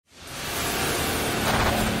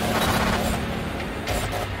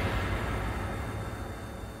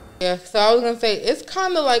Yeah, so I was gonna say it's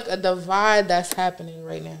kind of like a divide that's happening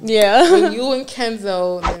right now. Yeah. With you and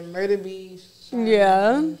Kenzo and Murda B. Shani,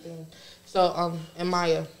 Yeah. So and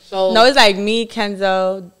Maya. So no, it's like me,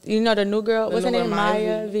 Kenzo. You know the new girl. What's her name?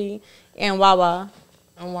 Maya V. And Wawa.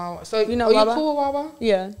 And Wawa. So you know are Wawa? You cool with Wawa?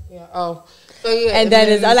 Yeah. Yeah. Oh. So yeah. And then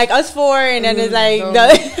it's like us four, and then it's like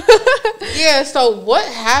yeah. So what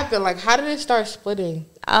happened? Like, how did it start splitting?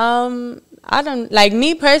 I don't like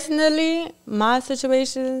me personally. My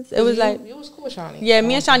situations, it was like you was cool with Shani. Yeah,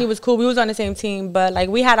 me and Shani was cool. We was on the same team, but like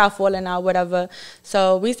we had our falling out, whatever.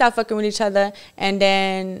 So we stopped fucking with each other, and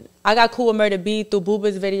then I got cool with Murda B through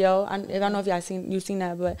Booba's video. I don't know if y'all seen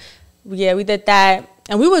that, but yeah, we did that.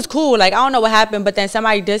 And we was cool. Like, I don't know what happened, but then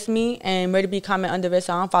somebody dissed me and Murda B comment under it,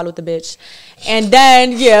 so I unfollowed the bitch. And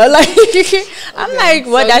then, yeah, like, I'm like,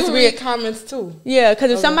 what? So that's you weird. Read comments too. Yeah,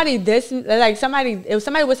 because if somebody diss, like, if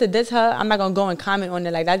somebody was to diss her, I'm not going to go and comment on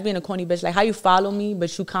it. Like, that's being a corny bitch. Like, how you follow me,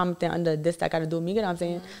 but you commenting under this that got to do with me. You know what I'm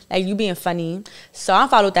saying? Like, you being funny. So I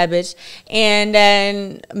unfollowed that bitch. And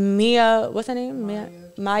then Mia, what's her name?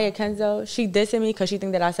 Maya Kenzo, she dissing me because she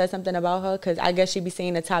think that I said something about her because I guess she be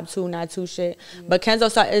saying the top 2, not 2 shit. But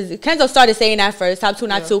Kenzo started saying that first, top 2,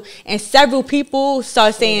 not 2. And several people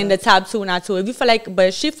start saying the top 2, not 2. If you feel like,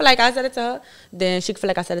 but she feel like I said it to her, then she feel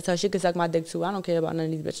like I said it to her. She can suck my dick too. I don't care about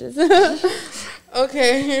none of these bitches.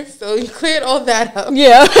 Okay, so you cleared all that up.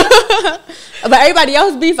 Yeah. But everybody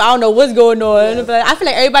else beef, I don't know what's going on. Yeah. But I feel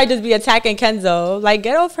like everybody just be attacking Kenzo. Like,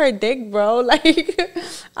 get off her dick, bro. Like,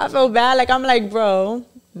 I feel bad. Like, I'm like, bro.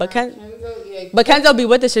 But Kenzo be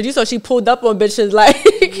with the shit. You saw she pulled up on bitches. Like,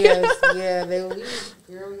 yes, yeah. Girl,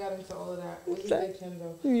 we got into all of that. What you say,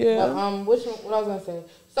 Kenzo? Yeah. But, what I was gonna say.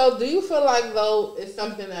 So, do you feel like though it's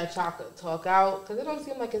something that y'all could talk out? Because it don't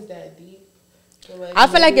seem like it's that deep. So, like, I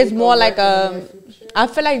feel like it's more like I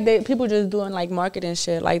feel like people just doing like marketing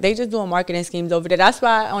shit. Like they just doing marketing schemes over there. That's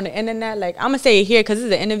why on the internet, like I'm gonna say it here because this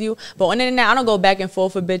is an interview. But on the internet, I don't go back and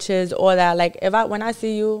forth with bitches or that. Like when I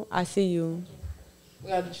see you, I see you. She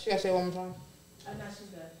gotta say it one more time. No, she's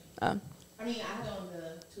good. I mean, I know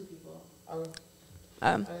the 2 people.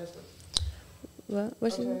 Okay.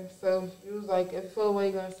 What she okay, so you was like, if you feel the way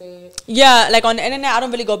you're gonna say it. Yeah, like on the internet, I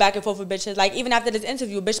don't really go back and forth with bitches. Like even after this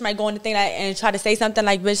interview, a bitch might go on the thing and try to say something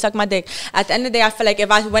like, "Bitch, suck my dick." At the end of the day, I feel like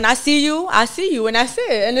when I see you, and that's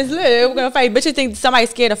it, and it's lit. We're gonna fight. Bitches think somebody's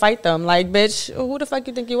scared to fight them. Like, bitch, who the fuck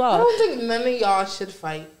you think you are? I don't think none of y'all should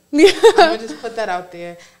fight. I'm gonna just put that out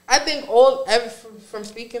there. I think from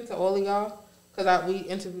speaking to all of y'all, because we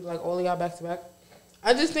interviewed like all of y'all back to back.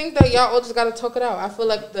 I just think that y'all all just gotta talk it out. I feel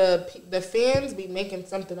like the fans be making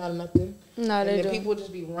something out of nothing. No, they and the don't. people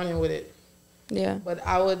just be running with it. Yeah. But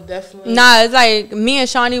I would definitely... Nah, it's like me and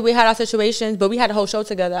Shani, we had our situations, but we had a whole show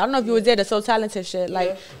together. I don't know if you was there, the So Talented shit.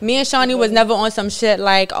 Like, me and Shani was never on some shit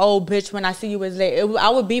like, oh, bitch, when I see you is late.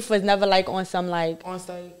 Our beef was never like on some like... On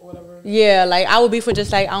site or whatever. Yeah, like, our beef was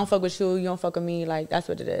just like, I don't fuck with you, you don't fuck with me. Like, that's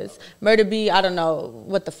what it is. Murda B, I don't know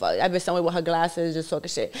what the fuck. I've been somewhere with her glasses, just talking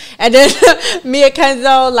shit. And then me and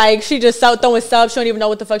Kenzo, like, she just throwing subs. She don't even know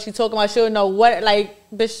what the fuck she talking about. She don't know what, like...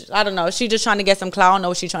 Bitch, I don't know. She just trying to get some clout. I don't know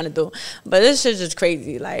what she trying to do. But this shit's just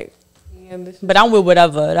crazy. Like, yeah, but I'm with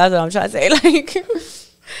whatever. That's what I'm trying to say. Like,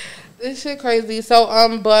 this shit crazy. So,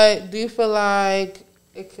 but do you feel like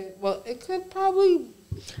it could? Well, it could probably.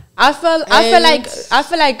 I feel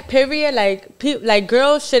like period. Like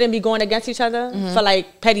girls shouldn't be going against each other for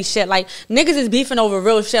like petty shit. Like niggas is beefing over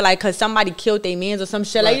real shit. Like cause somebody killed their mans or some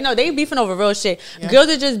shit. Like they beefing over real shit. Yeah. Girls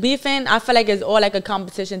are just beefing. I feel like it's all like a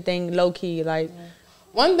competition thing, low key. Like. Yeah.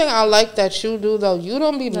 One thing I like that you do, though, you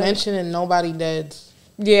don't be mentioning nobody dead.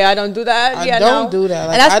 Yeah, I don't do that. I don't do that.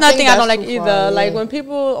 Like, and that's nothing I don't like either. Yeah. Like, when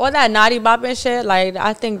people, all that naughty bopping shit, like,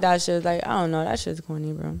 I think that shit's, like, I don't know, that shit's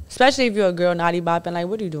corny, bro. Especially if you're a girl naughty bopping, like,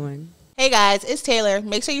 what are you doing? Hey, guys, it's Taylor.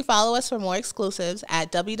 Make sure you follow us for more exclusives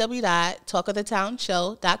at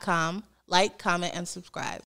www.talkofthetownshow.com. Like, comment, and subscribe.